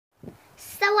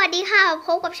สวัสดีค่ะพ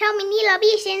บกับช่องมินนี่ล็อบ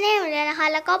บี้ชาแนลเลยนะคะ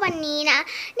แล้วก็วันนี้นะ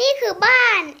นี่คือบ้า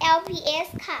น LPS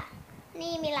ค่ะ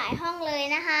นี่มีหลายห้องเลย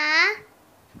นะคะ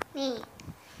นี่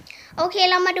โอเค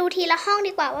เรามาดูทีละห้อง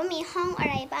ดีกว่าว่ามีห้องอะ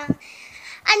ไรบ้าง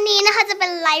อันนี้นะคะจะเป็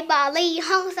นไลบรารี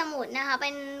ห้องสมุดนะคะเป็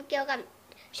นเกี่ยวกับ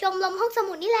ชมรมห้องส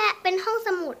มุดนี่แหละเป็นห้องส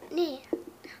มุดนี่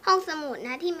ห้องสมุดน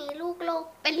ะที่มีลูกโลก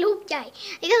เป็นรูปใหญ่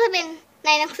นี่ก็จะเป็นใน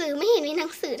หนังสือไม่เห็นมีหนั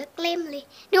งสือสักเล่มเลย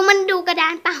ดูกระดา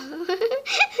นเปล่า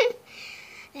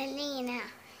และนี่นะ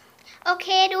โอเค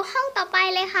ดูห้องต่อไป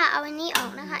เลยค่ะเอาอันนี้ออ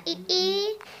กนะคะอี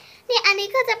เนี่ยอันนี้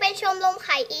ก็จะเป็นชมรมไ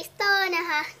ข่อีสเตอร์นะ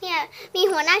คะเนี่ยมี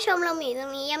หัวหน้าชมรมอยู่ตร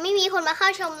งนี้ยังไม่มีคนมาเข้า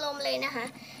ชมรมเลยนะคะ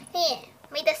นี่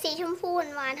มีแต่สีชมพู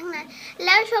หวานทั้งนั้นแ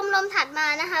ล้วชมรมถัดมา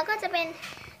นะคะก็จะเป็น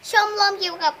ชมรมเ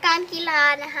กี่ยวกับการกีฬา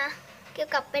นะคะเกี่ยว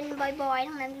กับเป็นบอยๆ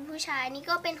ทั้งนั้นเป็นผู้ชายนี่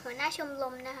ก็เป็นหัวหน้าชมร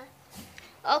มนะคะ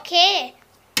โอเค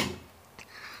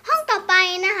ห้องต่อไป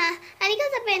นะคะอันนี้ก็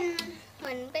จะเป็นเห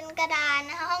มือนเป็นกระดาน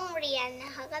นะคะห้องเรียนน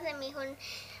ะคะก็จะมีคน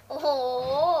โอ้โห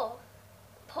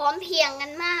พร้อมเพรียงกั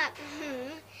นมาก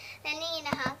และนี่น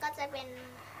ะคะก็จะเป็น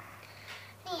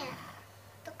เนี่ย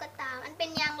ตุ๊กตามันเป็น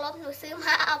ยางลบหนูซื้อม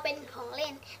าเอาเป็นของเล่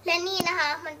นและนี่นะคะ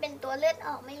มันเป็นตัวเลือดอ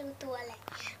อกไม่รู้ตัวอะไร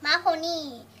ม้าโพนี่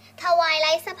ทวายไล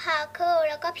ท์สปาร์เคิล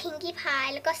แล้วก็พิงกี้พาย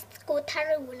แล้วก็สกูตทา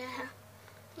รูนะคะ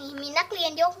นี่มีนักเรีย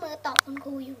นยกมือตอบคุณค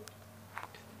รูอยู่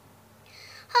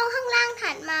ห้องข้างล่าง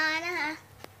ถัดมานะคะ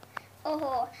โอ้โห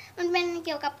มันเป็นเ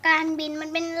กี่ยวกับการบินมัน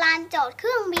เป็นลานจอดเค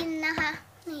รื่องบินนะคะ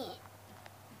นี่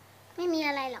ไม่มี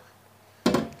อะไรหรอก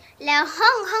แล้วห้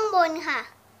องข้างบนค่ะ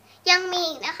ยังมี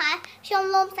อีกนะคะชม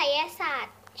รมไสยศาสต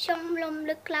ร์ชมรม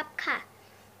ลึกลับค่ะ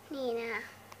นี่นะคะ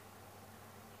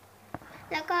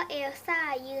แล้วก็เอลซ่า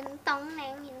ยืนต้องแหน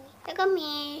งอยู่แล้วก็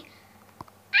มี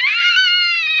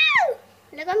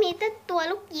ตัว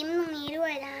ลูกยิ้มตรงนี้ด้ว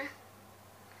ยนะ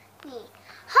นี่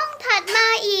ห้องถัดมา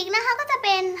อีกนะคะก็จะเ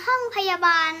ป็นห้องพยาบ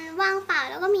าลว่างเปล่า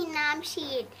แล้วก็มีน้ำฉี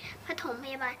ดปฐมพ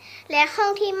ยาบาลและห้อง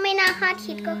ที่ไม่น่าคาด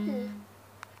คิดก็คือ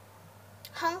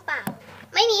ห้องเปล่า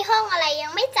ไม่มีห้องอะไรยั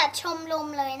งไม่จัดชมรม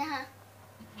เลยนะคะ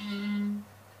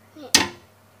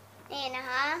นี่นะ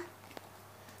คะ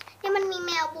เนี่ยมันมีแ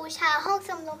มวบูชาห้องช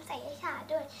มรมไสยศาสตร์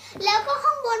ด้วยแล้วก็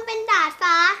ข้างบนเป็นดาด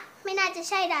ฟ้าไม่น่าจะ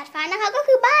ใช่ดาดฟ้านะคะก็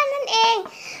คือบ้านนั่นเอง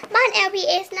บ้าน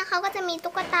LPS นะคะก็จะมี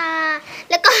ตุ๊กตา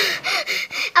แล้วก็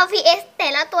LPS แต่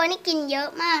ละตัวนี่กินเยอะ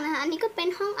มากนะคะอันนี้ก็เป็น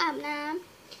ห้องอาบน้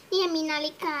ำนี่มีนา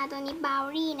ฬิกาตัวนี้บาว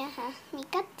รี่นะคะมี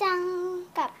กัจจัง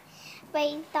กับใบ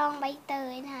ตองใบเต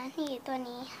ยนะคะนี่ตัว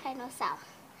นี้ไดโนเสาร์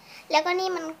แล้วก็นี่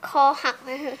มันคอหัก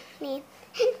นะคะนี่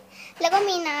แล้วก็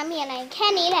มีน้ำมีอะไรแค่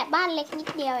นี้แหละบ้านเล็กนิด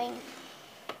เดียวเอง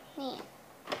นี่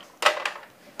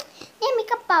มี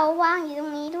กระเป๋าวางอยู่ตร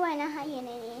งนี้ด้วยนะคะอยู่ใ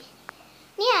นนี้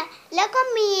เนี่ยแล้วก็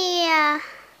มี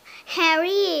แฮร์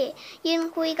รี่ยืน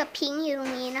คุยกับพิงค์อยู่ตร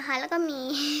งนี้นะคะแล้วก็มี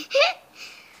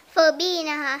เฟอร์บี้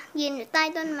นะคะยืนอยู่ใต้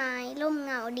ต้นไม้ร่มเ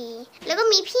งาดีแล้วก็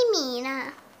มีพี่หมีนะคะ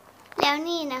แล้ว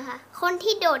นี่นะคะคน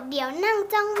ที่โดดเดี่ยวนั่ง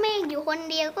จ้องเมฆอยู่คน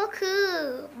เดียวก็คือ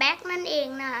แบ็คนั่นเอง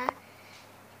นะคะ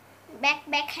แ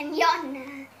บ็คแคนยอนนะ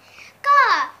ก็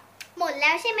หมดแล้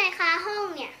วใช่ไหมคะห้อง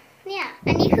เนี่ย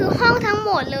อันนี้คือห้องทั้งห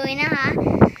มดเลยนะคะ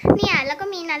เนี่ยแล้วก็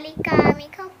มีนาฬิกามี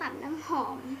เครื่องปรับน้ำหอ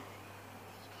ม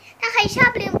ถ้าใครชอ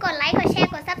บลืมกดไลค์กดแชร์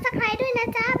กด Subscribe ด้วยนะ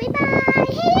จ๊ะบ๊ายบาย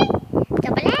จ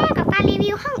บไปแล้วกับการรี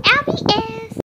วิวห้อง